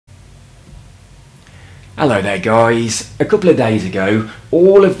Hello there guys. A couple of days ago,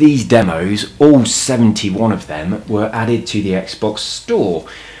 all of these demos, all 71 of them, were added to the Xbox Store.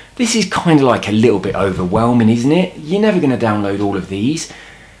 This is kind of like a little bit overwhelming, isn't it? You're never going to download all of these,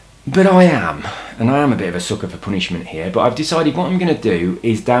 but I am. And I am a bit of a sucker for punishment here, but I've decided what I'm going to do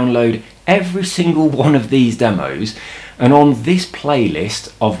is download every single one of these demos, and on this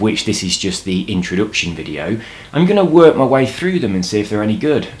playlist, of which this is just the introduction video, I'm going to work my way through them and see if they're any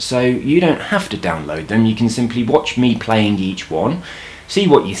good. So you don't have to download them, you can simply watch me playing each one, see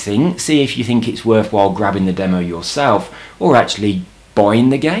what you think, see if you think it's worthwhile grabbing the demo yourself or actually buying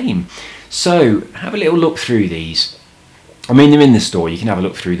the game. So have a little look through these. I mean, they're in the store, you can have a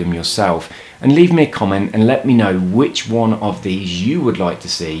look through them yourself, and leave me a comment and let me know which one of these you would like to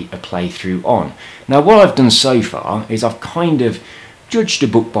see a playthrough on. Now, what I've done so far is I've kind of judged a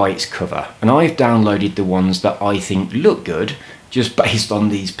book by its cover, and I've downloaded the ones that I think look good just based on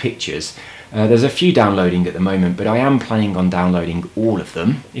these pictures. There's a few downloading at the moment, but I am planning on downloading all of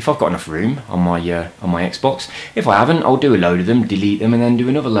them if I've got enough room on my Xbox. If I haven't, I'll do a load of them, delete them, and then do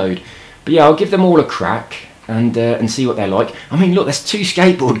another load. But yeah, I'll give them all a crack and see what they're like. I mean, look, there's two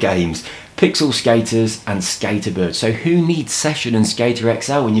skateboard games, Pixel Skaters and Skaterbird. So who needs Session and Skater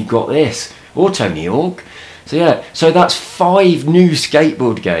XL when you've got this? Or Tony Hawk. So yeah, so that's 5 new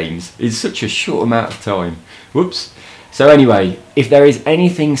skateboard games in such a short amount of time. Whoops. So anyway, if there is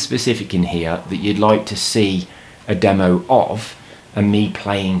anything specific in here that you'd like to see a demo of and me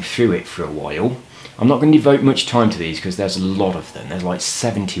playing through it for a while, I'm not going to devote much time to these because there's a lot of them. There's like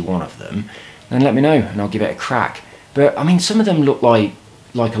 71 of them. Then let me know and I'll give it a crack. But I mean, some of them look like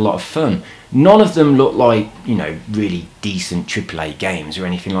a lot of fun. None of them look like, you know, really decent AAA games or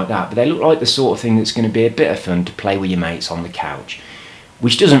anything like that, but they look like the sort of thing that's going to be a bit of fun to play with your mates on the couch,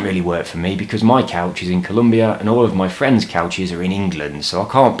 which doesn't really work for me because my couch is in Colombia and all of my friends' couches are in England, so I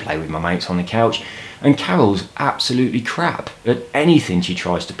can't play with my mates on the couch. And Carol's absolutely crap at anything she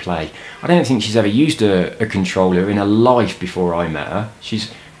tries to play. I don't think she's ever used a controller in her life before I met her.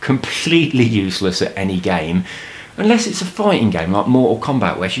 She's completely useless at any game, unless it's a fighting game like Mortal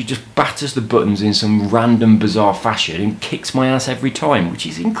Kombat, where she just batters the buttons in some random bizarre fashion and kicks my ass every time, which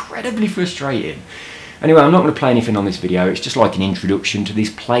is incredibly frustrating. Anyway, I'm not going to play anything on this video, it's just like an introduction to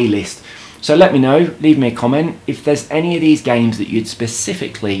this playlist. So let me know, leave me a comment, if there's any of these games that you'd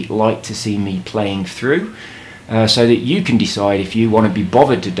specifically like to see me playing through, so that you can decide if you want to be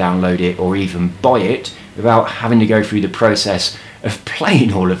bothered to download it or even buy it without having to go through the process of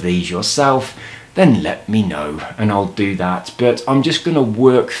playing all of these yourself. Then let me know and I'll do that. But I'm just going to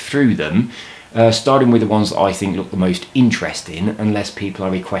work through them, starting with the ones that I think look the most interesting, unless people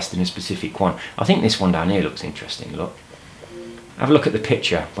are requesting a specific one. I think this one down here looks interesting, look. Have a look at the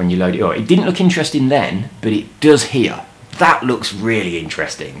picture when you load it up. It didn't look interesting then, but it does here. That looks really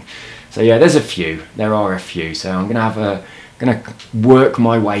interesting. So yeah, there's a few. There are a few. So I'm gonna work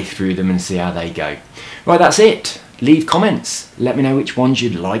my way through them and see how they go. Right, that's it. Leave comments. Let me know which ones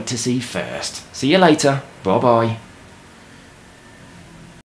you'd like to see first. See you later. Bye bye.